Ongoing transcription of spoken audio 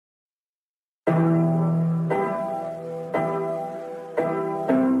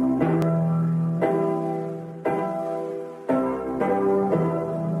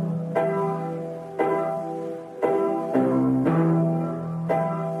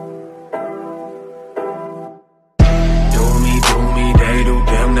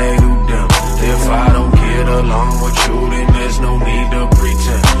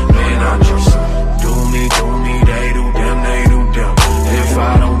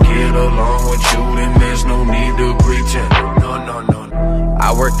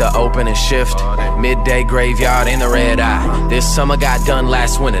opening shift, midday graveyard in the red eye. This summer got done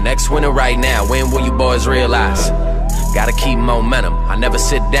last winter, next winter right now. When will you boys realize? Gotta keep momentum, I never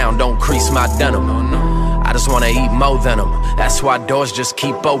sit down, don't crease my denim. I just wanna eat more than them, that's why doors just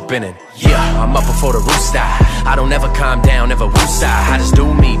keep opening. Yeah, I'm up before the rooster. I don't ever calm down, never woosah. I just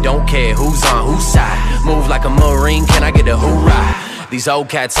do me, don't care who's on whose side. Move like a Marine, can I get a hoorah? These old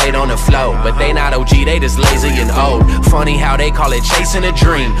cats hate on the flow, but they not OG, they just lazy and old. Funny how they call it chasing a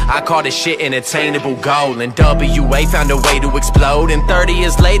dream, I call this shit an attainable goal. And WA found a way to explode, and 30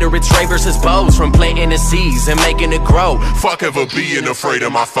 years later it's Ray versus Bows. From planting the seeds and making it grow, fuck ever being afraid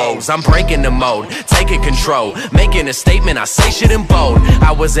of my foes. I'm breaking the mode, taking control, making a statement, I say shit in bold.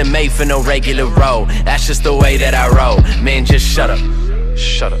 I wasn't made for no regular road, that's just the way that I roll. Man, just shut up,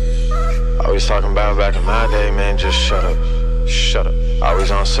 shut up. Always talking about back in my day, man, just shut up. Shut up.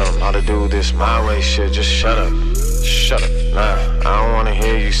 Always on something, how to do this my way, shit, just shut up. Shut up. Nah, I don't wanna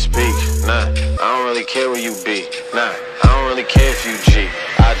hear you speak. Nah, I don't really care where you be. Nah, I don't really care if you G.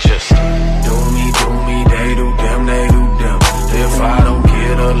 I just do me, they do them, they do them. If I don't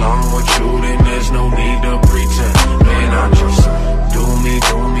get along with you, then there's no need to pretend. Man, I just do me,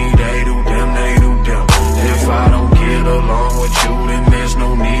 they do them, they do them. If I don't get along with you, then there's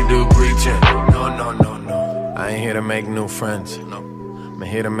no need to pretend. No, no, no, no. I ain't here to make new friends. No, I'm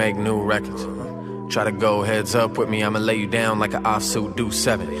here to make new records. Try to go heads up with me, I'ma lay you down like an offsuit do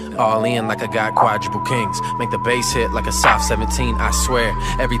 7. All in like I got quadruple kings. Make the bass hit like a soft 17, I swear.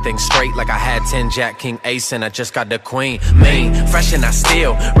 Everything straight like I had 10 Jack King Ace and I just got the queen. Mean, fresh and I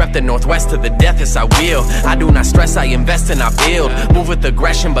still rep the Northwest to the death, yes I will. I do not stress, I invest and I build. Move with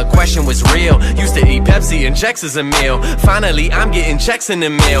aggression, but question was real. Used to eat Pepsi and checks as a meal. Finally, I'm getting checks in the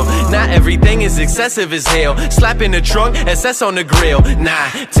mail. Not everything is excessive as hell. Slap in the trunk, SS on the grill. Nah,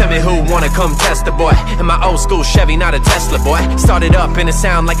 tell me who wanna come test the boy. In my old school Chevy, not a Tesla, boy. Started up and it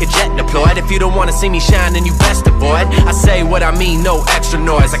sound like a jet deployed. If you don't wanna see me shine, then you best avoid. I say what I mean, no extra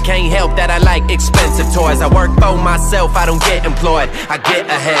noise. I can't help that I like expensive toys. I work for myself, I don't get employed. I get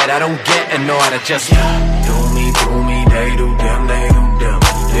ahead, I don't get annoyed. I just do me, they do them, they do them.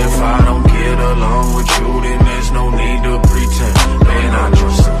 If I don't get along with you, then there's no need to pretend. Man, I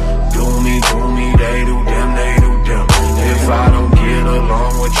just do me, they do them, they do them. If I don't